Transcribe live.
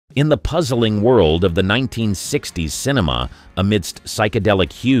In the puzzling world of the 1960s cinema, amidst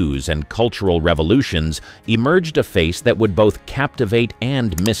psychedelic hues and cultural revolutions, emerged a face that would both captivate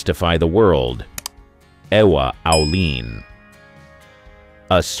and mystify the world. Ewa Aulin.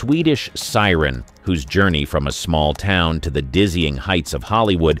 A Swedish siren whose journey from a small town to the dizzying heights of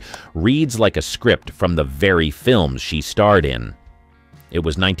Hollywood reads like a script from the very films she starred in. It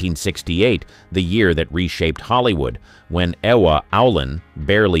was 1968, the year that reshaped Hollywood, when Ewa Aulin,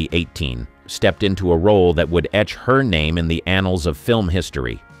 barely 18, stepped into a role that would etch her name in the annals of film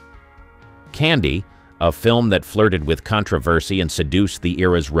history. Candy, a film that flirted with controversy and seduced the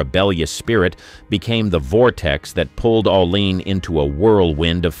era's rebellious spirit, became the vortex that pulled Aulin into a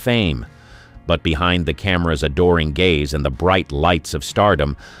whirlwind of fame. But behind the camera's adoring gaze and the bright lights of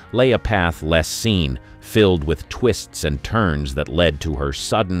stardom lay a path less seen, filled with twists and turns that led to her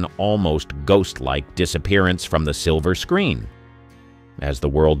sudden, almost ghost-like disappearance from the silver screen. As the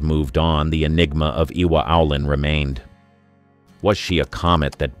world moved on, the enigma of Ewa Aulin remained. Was she a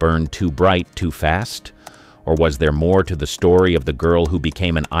comet that burned too bright too fast? Or was there more to the story of the girl who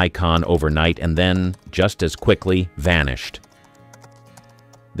became an icon overnight and then, just as quickly, vanished?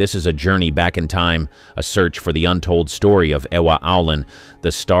 This is a journey back in time, a search for the untold story of Ewa Aulin,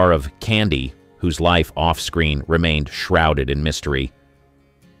 the star of Candy, whose life off-screen remained shrouded in mystery.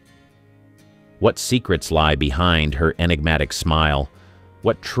 What secrets lie behind her enigmatic smile?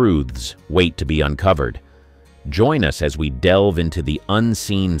 What truths wait to be uncovered? Join us as we delve into the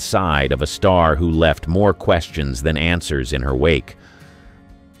unseen side of a star who left more questions than answers in her wake.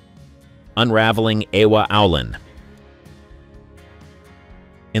 Unraveling Ewa Aulin.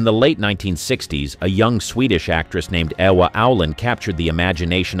 In the late 1960s, a young Swedish actress named Ewa Aulin captured the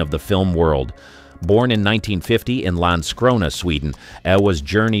imagination of the film world. Born in 1950 in Landskrona, Sweden, Ewa's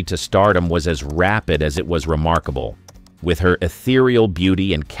journey to stardom was as rapid as it was remarkable. With her ethereal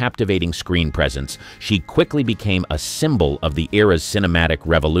beauty and captivating screen presence, she quickly became a symbol of the era's cinematic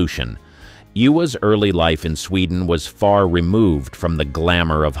revolution. Ewa's early life in Sweden was far removed from the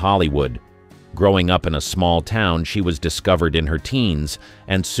glamour of Hollywood. Growing up in a small town, she was discovered in her teens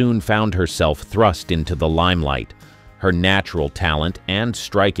and soon found herself thrust into the limelight. Her natural talent and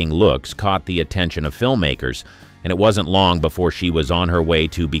striking looks caught the attention of filmmakers, and it wasn't long before she was on her way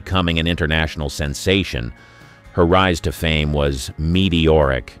to becoming an international sensation. Her rise to fame was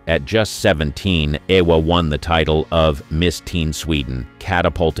meteoric. At just 17, Ewa won the title of Miss Teen Sweden,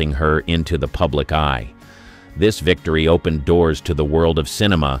 catapulting her into the public eye. This victory opened doors to the world of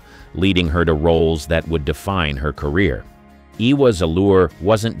cinema, leading her to roles that would define her career. Ewa's allure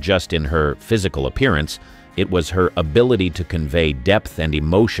wasn't just in her physical appearance, it was her ability to convey depth and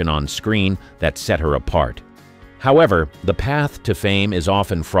emotion on screen that set her apart. However, the path to fame is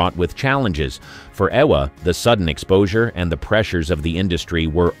often fraught with challenges. For Ewa, the sudden exposure and the pressures of the industry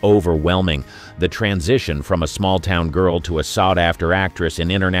were overwhelming. The transition from a small-town girl to a sought-after actress in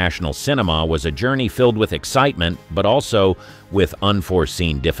international cinema was a journey filled with excitement, but also with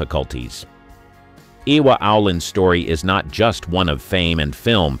unforeseen difficulties. Ewa Aulin's story is not just one of fame and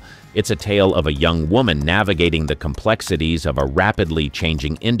film. It's a tale of a young woman navigating the complexities of a rapidly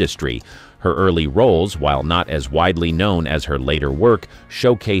changing industry. Her early roles, while not as widely known as her later work,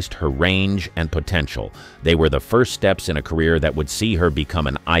 showcased her range and potential. They were the first steps in a career that would see her become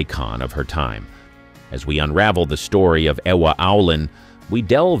an icon of her time. As we unravel the story of Ewa Aulin, we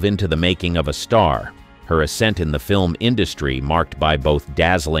delve into the making of a star. Her ascent in the film industry, marked by both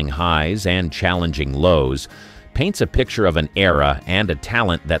dazzling highs and challenging lows, paints a picture of an era and a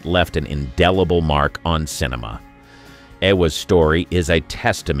talent that left an indelible mark on cinema. Ewa's story is a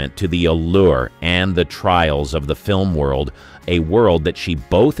testament to the allure and the trials of the film world, a world that she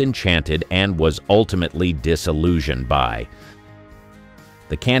both enchanted and was ultimately disillusioned by.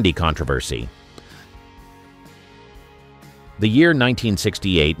 The Candy controversy. The year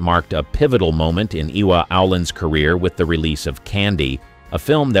 1968 marked a pivotal moment in Ewa Aulin's career with the release of Candy, a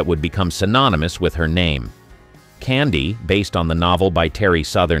film that would become synonymous with her name. Candy, based on the novel by Terry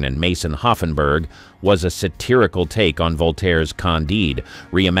Southern and Mason Hoffenberg, was a satirical take on Voltaire's Candide,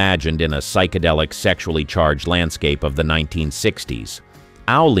 reimagined in a psychedelic, sexually charged landscape of the 1960s.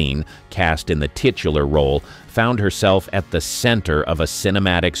 Aulin, cast in the titular role, found herself at the center of a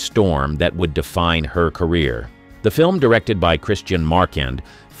cinematic storm that would define her career. The film, directed by Christian Marquand,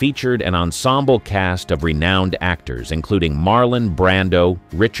 featured an ensemble cast of renowned actors, including Marlon Brando,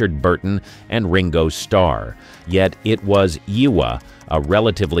 Richard Burton, and Ringo Starr. Yet it was Ewa, a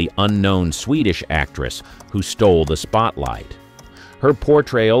relatively unknown Swedish actress, who stole the spotlight. Her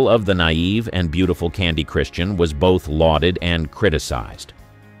portrayal of the naive and beautiful Candy Christian was both lauded and criticized.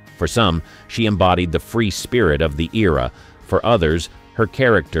 For some, she embodied the free spirit of the era. For others, her Her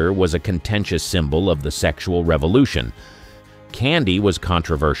character was a contentious symbol of the sexual revolution. Candy was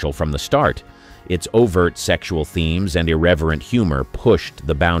controversial from the start. Its overt sexual themes and irreverent humor pushed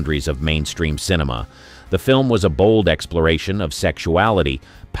the boundaries of mainstream cinema. The film was a bold exploration of sexuality,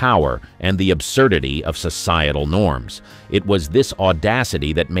 power, and the absurdity of societal norms. It was this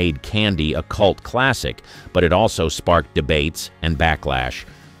audacity that made Candy a cult classic, but it also sparked debates and backlash.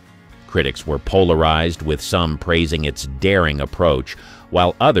 Critics were polarized, with some praising its daring approach,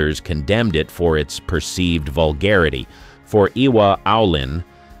 while others condemned it for its perceived vulgarity. For Ewa Aulin,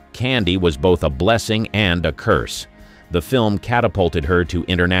 Candy was both a blessing and a curse. The film catapulted her to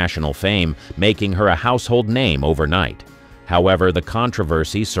international fame, making her a household name overnight. However, the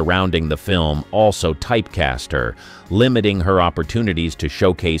controversy surrounding the film also typecast her, limiting her opportunities to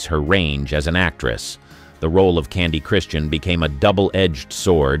showcase her range as an actress. The role of Candy Christian became a double-edged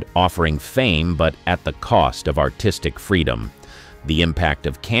sword, offering fame but at the cost of artistic freedom. The impact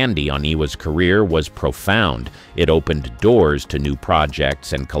of Candy on Ewa's career was profound. It opened doors to new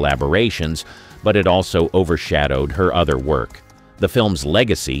projects and collaborations, but it also overshadowed her other work. The film's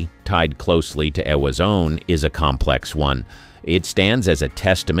legacy, tied closely to Ewa's own, is a complex one. It stands as a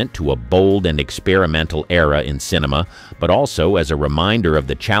testament to a bold and experimental era in cinema, but also as a reminder of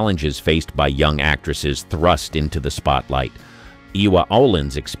the challenges faced by young actresses thrust into the spotlight. Ewa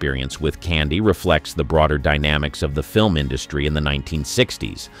Aulin's experience with Candy reflects the broader dynamics of the film industry in the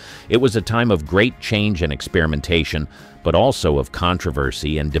 1960s. It was a time of great change and experimentation, but also of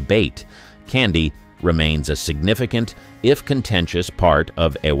controversy and debate. Candy remains a significant, if contentious, part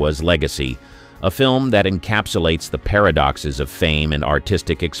of Ewa's legacy, a film that encapsulates the paradoxes of fame and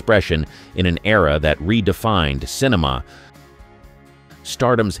artistic expression in an era that redefined cinema.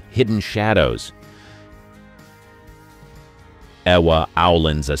 Stardom's hidden shadows. Ewa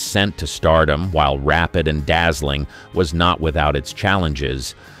Aulin's ascent to stardom, while rapid and dazzling, was not without its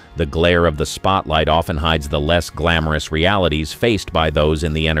challenges. The glare of the spotlight often hides the less glamorous realities faced by those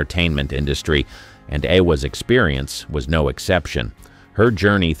in the entertainment industry, and Ewa's experience was no exception. Her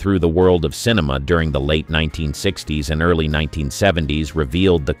journey through the world of cinema during the late 1960s and early 1970s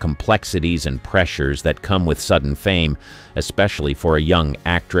revealed the complexities and pressures that come with sudden fame, especially for a young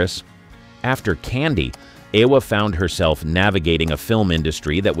actress. After Candy, Ewa found herself navigating a film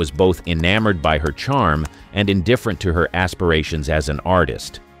industry that was both enamored by her charm and indifferent to her aspirations as an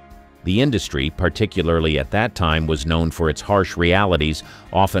artist. The industry, particularly at that time, was known for its harsh realities,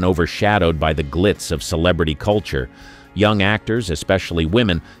 often overshadowed by the glitz of celebrity culture. Young actors, especially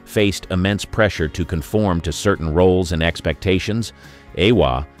women, faced immense pressure to conform to certain roles and expectations.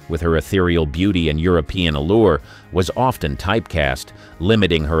 Ewa, with her ethereal beauty and European allure, was often typecast,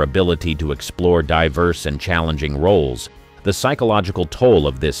 limiting her ability to explore diverse and challenging roles. The psychological toll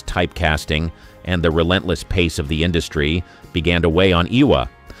of this typecasting and the relentless pace of the industry began to weigh on Ewa.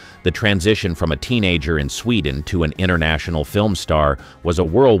 The transition from a teenager in Sweden to an international film star was a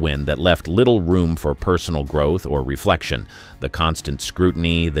whirlwind that left little room for personal growth or reflection. The constant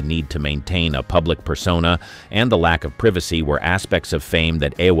scrutiny, the need to maintain a public persona, and the lack of privacy were aspects of fame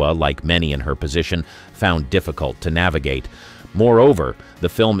that Ewa, like many in her position, found difficult to navigate. Moreover, the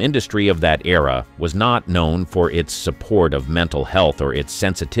film industry of that era was not known for its support of mental health or its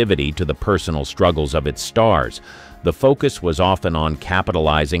sensitivity to the personal struggles of its stars. The focus was often on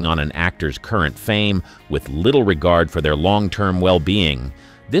capitalizing on an actor's current fame with little regard for their long-term well-being.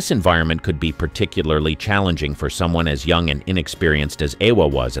 This environment could be particularly challenging for someone as young and inexperienced as Ewa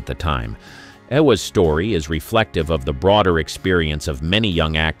was at the time. Ewa's story is reflective of the broader experience of many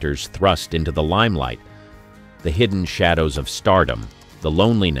young actors thrust into the limelight. The hidden shadows of stardom, the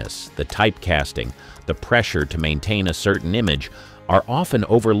loneliness, the typecasting, the pressure to maintain a certain image are often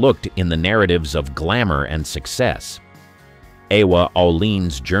overlooked in the narratives of glamour and success. Ewa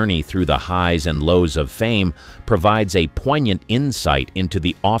Aulin's journey through the highs and lows of fame provides a poignant insight into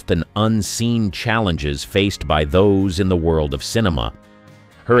the often unseen challenges faced by those in the world of cinema.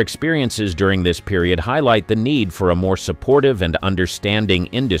 Her experiences during this period highlight the need for a more supportive and understanding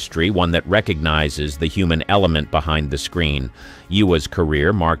industry, one that recognizes the human element behind the screen. Ewa's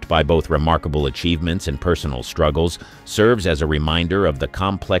career, marked by both remarkable achievements and personal struggles, serves as a reminder of the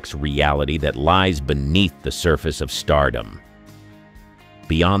complex reality that lies beneath the surface of stardom.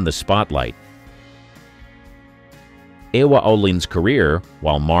 Beyond the spotlight. Ewa Aulin's career,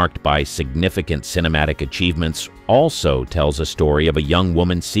 while marked by significant cinematic achievements, also tells a story of a young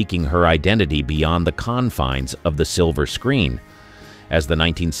woman seeking her identity beyond the confines of the silver screen. As the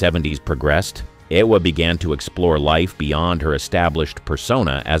 1970s progressed, Ewa began to explore life beyond her established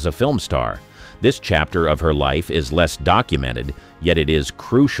persona as a film star. This chapter of her life is less documented, yet it is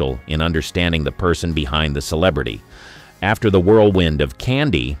crucial in understanding the person behind the celebrity. After the whirlwind of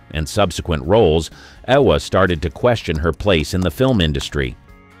Candy and subsequent roles, Ewa started to question her place in the film industry.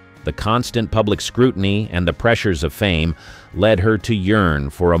 The constant public scrutiny and the pressures of fame led her to yearn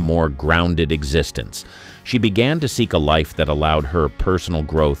for a more grounded existence. She began to seek a life that allowed her personal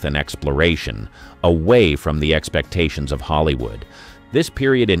growth and exploration, away from the expectations of Hollywood. This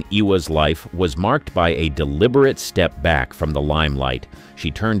period in Ewa's life was marked by a deliberate step back from the limelight.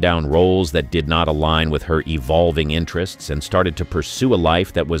 She turned down roles that did not align with her evolving interests and started to pursue a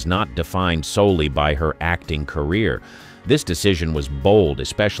life that was not defined solely by her acting career. This decision was bold,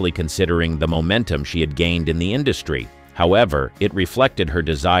 especially considering the momentum she had gained in the industry. However, it reflected her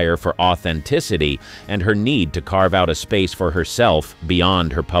desire for authenticity and her need to carve out a space for herself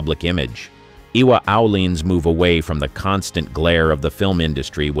beyond her public image. Ewa Aulin's move away from the constant glare of the film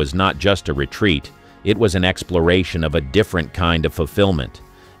industry was not just a retreat, it was an exploration of a different kind of fulfillment.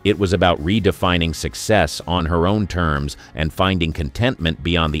 It was about redefining success on her own terms and finding contentment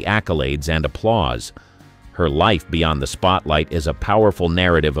beyond the accolades and applause. Her life beyond the spotlight is a powerful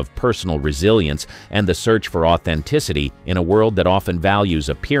narrative of personal resilience and the search for authenticity in a world that often values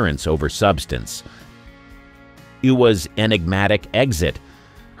appearance over substance. Ewa's enigmatic exit.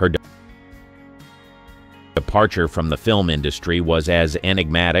 Her departure from the film industry was as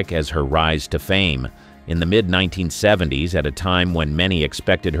enigmatic as her rise to fame. In the mid-1970s, at a time when many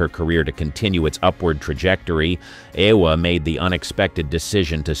expected her career to continue its upward trajectory, Ewa made the unexpected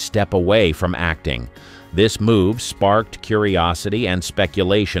decision to step away from acting. This move sparked curiosity and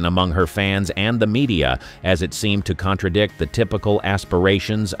speculation among her fans and the media, as it seemed to contradict the typical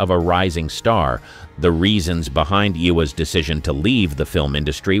aspirations of a rising star. The reasons behind Ewa's decision to leave the film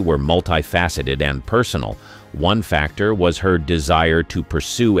industry were multifaceted and personal. One factor was her desire to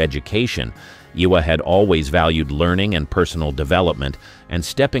pursue education. Ewa had always valued learning and personal development, and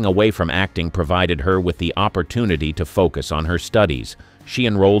stepping away from acting provided her with the opportunity to focus on her studies. She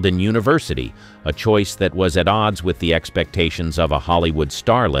enrolled in university, a choice that was at odds with the expectations of a Hollywood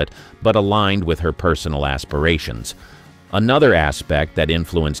starlet, but aligned with her personal aspirations. Another aspect that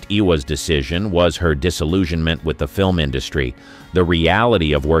influenced Ewa's decision was her disillusionment with the film industry. The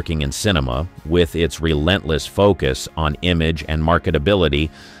reality of working in cinema, with its relentless focus on image and marketability,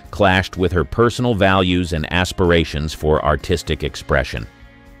 clashed with her personal values and aspirations for artistic expression.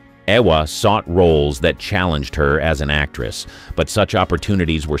 Ewa sought roles that challenged her as an actress, but such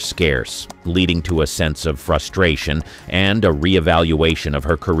opportunities were scarce, leading to a sense of frustration and a reevaluation of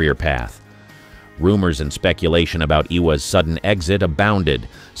her career path. Rumors and speculation about Ewa's sudden exit abounded.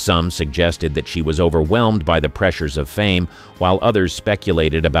 Some suggested that she was overwhelmed by the pressures of fame, while others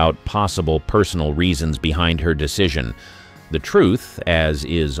speculated about possible personal reasons behind her decision. The truth, as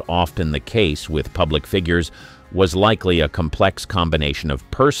is often the case with public figures, was likely a complex combination of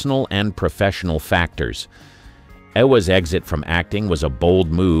personal and professional factors. Ewa's exit from acting was a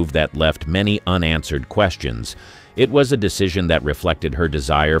bold move that left many unanswered questions. It was a decision that reflected her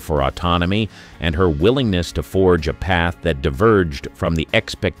desire for autonomy and her willingness to forge a path that diverged from the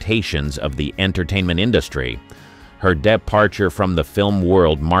expectations of the entertainment industry. Her departure from the film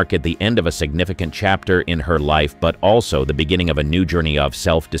world marked the end of a significant chapter in her life, but also the beginning of a new journey of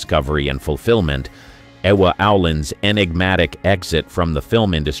self-discovery and fulfillment. Ewa Aulin's enigmatic exit from the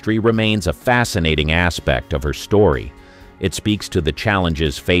film industry remains a fascinating aspect of her story. It speaks to the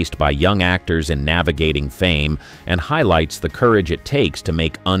challenges faced by young actors in navigating fame and highlights the courage it takes to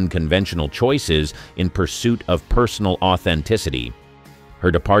make unconventional choices in pursuit of personal authenticity.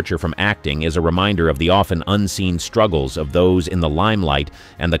 Her departure from acting is a reminder of the often unseen struggles of those in the limelight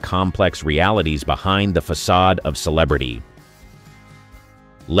and the complex realities behind the facade of celebrity.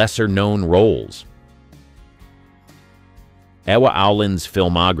 Lesser-known roles. Ewa Aulin's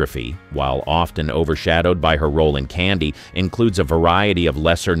filmography, while often overshadowed by her role in Candy, includes a variety of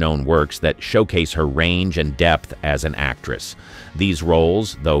lesser-known works that showcase her range and depth as an actress. These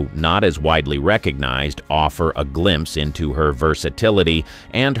roles, though not as widely recognized, offer a glimpse into her versatility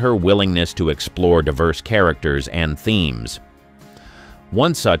and her willingness to explore diverse characters and themes.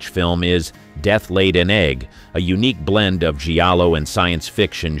 One such film is Death Laid an Egg, a unique blend of giallo and science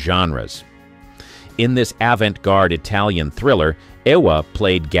fiction genres. In this avant-garde Italian thriller, Ewa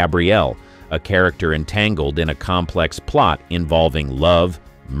played Gabrielle, a character entangled in a complex plot involving love,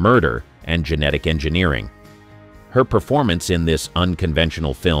 murder, and genetic engineering. Her performance in this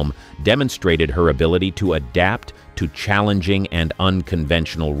unconventional film demonstrated her ability to adapt to challenging and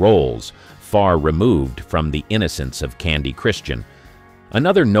unconventional roles, far removed from the innocence of Candy Christian.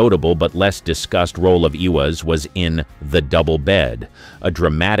 Another notable but less discussed role of Ewa's was in The Double Bed, a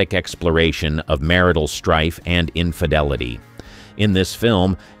dramatic exploration of marital strife and infidelity. In this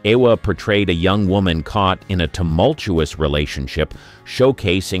film, Ewa portrayed a young woman caught in a tumultuous relationship,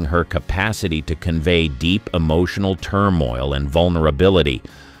 showcasing her capacity to convey deep emotional turmoil and vulnerability.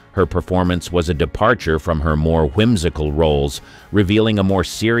 Her performance was a departure from her more whimsical roles, revealing a more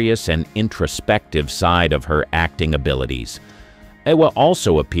serious and introspective side of her acting abilities. Ewa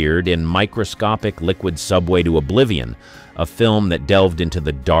also appeared in Microscopic Liquid Subway to Oblivion, a film that delved into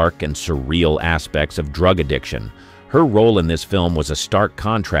the dark and surreal aspects of drug addiction. Her role in this film was a stark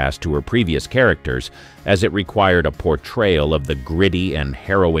contrast to her previous characters, as it required a portrayal of the gritty and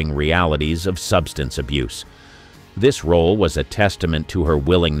harrowing realities of substance abuse. This role was a testament to her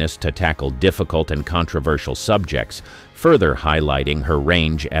willingness to tackle difficult and controversial subjects, further highlighting her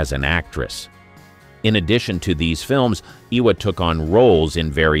range as an actress. In addition to these films, Ewa took on roles in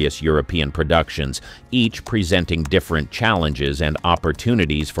various European productions, each presenting different challenges and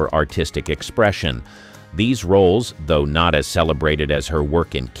opportunities for artistic expression. These roles, though not as celebrated as her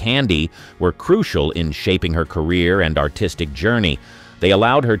work in Candy, were crucial in shaping her career and artistic journey. They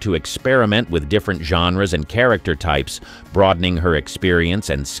allowed her to experiment with different genres and character types, broadening her experience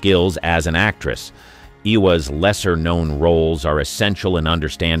and skills as an actress. Ewa's lesser-known roles are essential in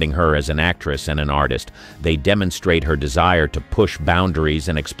understanding her as an actress and an artist. They demonstrate her desire to push boundaries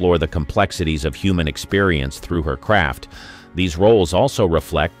and explore the complexities of human experience through her craft. These roles also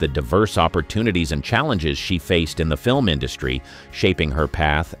reflect the diverse opportunities and challenges she faced in the film industry, shaping her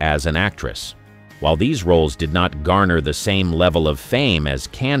path as an actress. While these roles did not garner the same level of fame as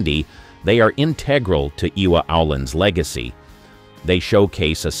Candy, they are integral to Ewa Aulin's legacy. They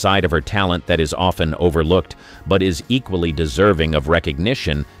showcase a side of her talent that is often overlooked, but is equally deserving of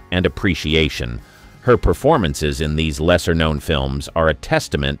recognition and appreciation. Her performances in these lesser-known films are a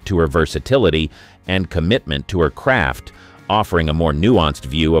testament to her versatility and commitment to her craft, offering a more nuanced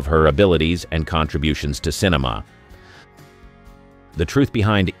view of her abilities and contributions to cinema. The truth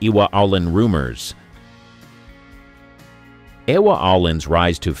behind Ewa Aulin rumors. Ewa Aulin's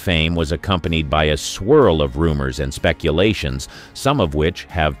rise to fame was accompanied by a swirl of rumors and speculations, some of which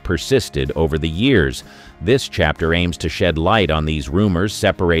have persisted over the years. This chapter aims to shed light on these rumors,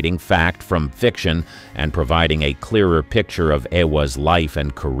 separating fact from fiction and providing a clearer picture of Ewa's life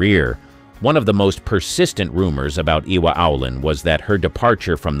and career. One of the most persistent rumors about Ewa Aulin was that her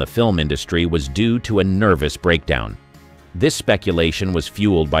departure from the film industry was due to a nervous breakdown. This speculation was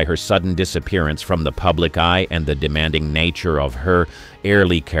fueled by her sudden disappearance from the public eye and the demanding nature of her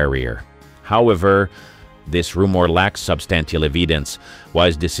early career. However, this rumor lacks substantial evidence.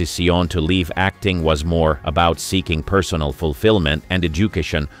 Wa's decision to leave acting was more about seeking personal fulfillment and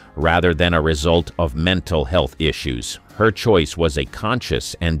education rather than a result of mental health issues. Her choice was a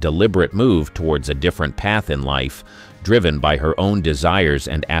conscious and deliberate move towards a different path in life, driven by her own desires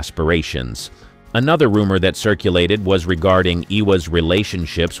and aspirations. Another rumor that circulated was regarding Ewa's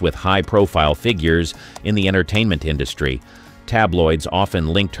relationships with high-profile figures in the entertainment industry. Tabloids often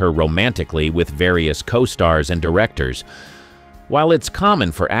linked her romantically with various co-stars and directors. While it's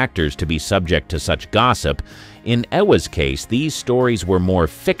common for actors to be subject to such gossip, in Ewa's case, these stories were more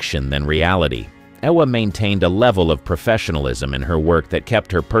fiction than reality. Ewa maintained a level of professionalism in her work that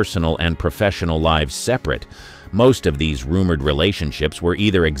kept her personal and professional lives separate. Most of these rumored relationships were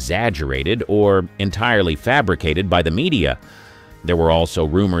either exaggerated or entirely fabricated by the media. There were also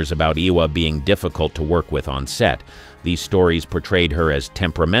rumors about Ewa being difficult to work with on set. These stories portrayed her as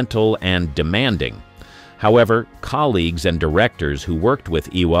temperamental and demanding. However, colleagues and directors who worked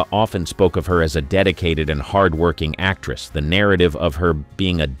with Ewa often spoke of her as a dedicated and hard-working actress. The narrative of her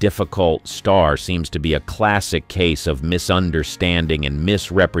being a difficult star seems to be a classic case of misunderstanding and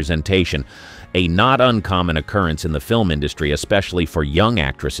misrepresentation, a not uncommon occurrence in the film industry, especially for young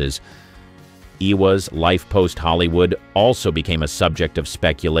actresses. Ewa's life post-Hollywood also became a subject of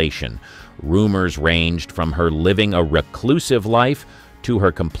speculation. Rumors ranged from her living a reclusive life to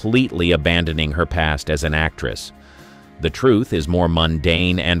her completely abandoning her past as an actress. The truth is more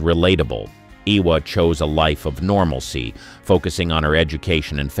mundane and relatable. Ewa chose a life of normalcy, focusing on her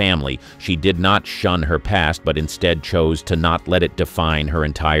education and family. She did not shun her past, but instead chose to not let it define her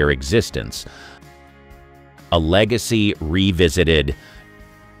entire existence. A legacy revisited.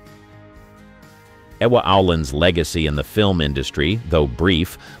 Ewa Aulin's legacy in the film industry, though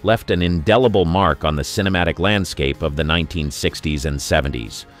brief, left an indelible mark on the cinematic landscape of the 1960s and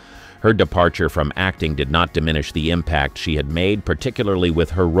 70s. Her departure from acting did not diminish the impact she had made, particularly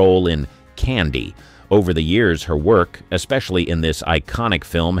with her role in Candy. Over the years, her work, especially in this iconic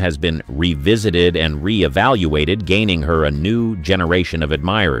film, has been revisited and re-evaluated, gaining her a new generation of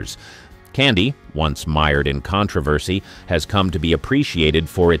admirers. Candy, once mired in controversy, has come to be appreciated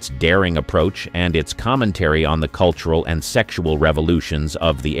for its daring approach and its commentary on the cultural and sexual revolutions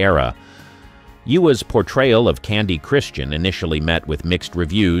of the era. Ewa's portrayal of Candy Christian, initially met with mixed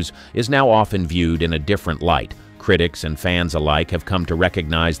reviews, is now often viewed in a different light. Critics and fans alike have come to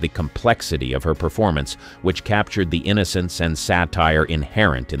recognize the complexity of her performance, which captured the innocence and satire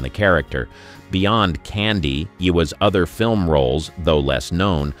inherent in the character. Beyond Candy, Ewa's other film roles, though less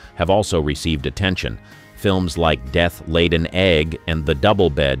known, have also received attention. Films like Death Laid an Egg and The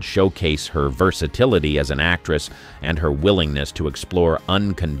Double Bed showcase her versatility as an actress and her willingness to explore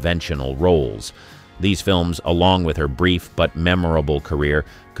unconventional roles. These films, along with her brief but memorable career,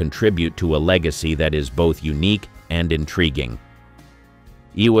 contribute to a legacy that is both unique and intriguing.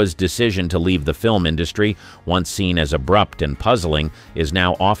 Ewa's decision to leave the film industry, once seen as abrupt and puzzling, is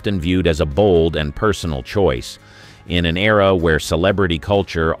now often viewed as a bold and personal choice. In an era where celebrity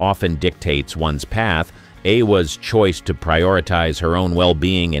culture often dictates one's path, Ewa's choice to prioritize her own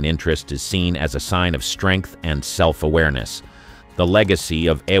well-being and interest is seen as a sign of strength and self-awareness. The legacy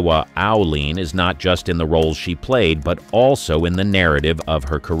of Ewa Aulin is not just in the roles she played, but also in the narrative of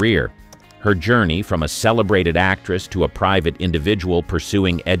her career. Her journey from a celebrated actress to a private individual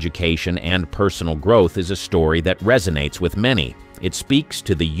pursuing education and personal growth is a story that resonates with many. It speaks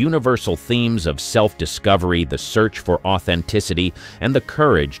to the universal themes of self-discovery, the search for authenticity, and the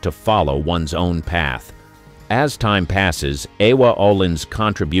courage to follow one's own path. As time passes, Ewa Aulin's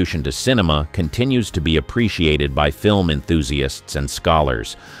contribution to cinema continues to be appreciated by film enthusiasts and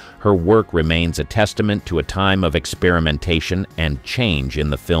scholars. Her work remains a testament to a time of experimentation and change in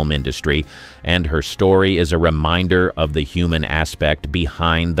the film industry, and her story is a reminder of the human aspect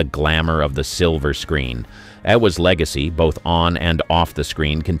behind the glamour of the silver screen. Ewa's legacy, both on and off the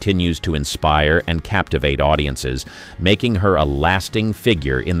screen, continues to inspire and captivate audiences, making her a lasting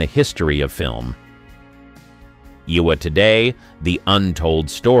figure in the history of film. Ewa today, the untold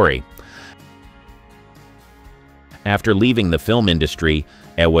story. After leaving the film industry,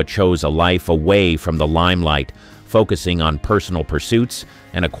 Ewa chose a life away from the limelight, focusing on personal pursuits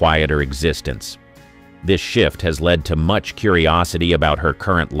and a quieter existence. This shift has led to much curiosity about her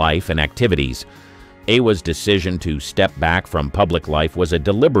current life and activities. Ewa's decision to step back from public life was a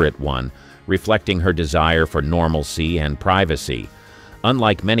deliberate one, reflecting her desire for normalcy and privacy.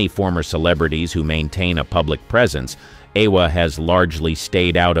 Unlike many former celebrities who maintain a public presence, Ewa has largely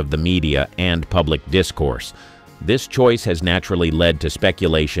stayed out of the media and public discourse. This choice has naturally led to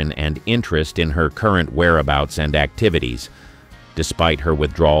speculation and interest in her current whereabouts and activities. Despite her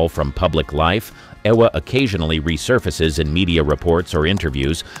withdrawal from public life, Ewa occasionally resurfaces in media reports or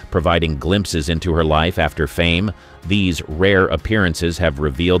interviews, providing glimpses into her life after fame. These rare appearances have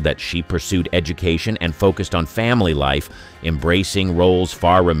revealed that she pursued education and focused on family life, embracing roles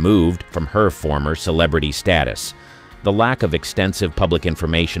far removed from her former celebrity status. The lack of extensive public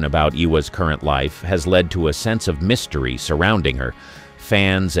information about Ewa's current life has led to a sense of mystery surrounding her.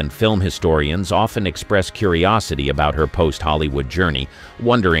 Fans and film historians often express curiosity about her post-Hollywood journey,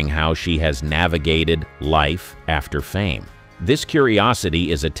 wondering how she has navigated life after fame. This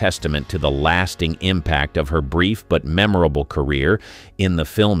curiosity is a testament to the lasting impact of her brief but memorable career in the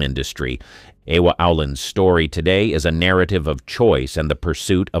film industry. Ewa Aulin's story today is a narrative of choice and the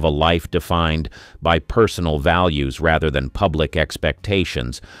pursuit of a life defined by personal values rather than public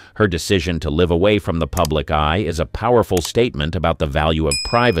expectations. Her decision to live away from the public eye is a powerful statement about the value of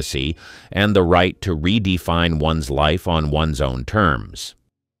privacy and the right to redefine one's life on one's own terms.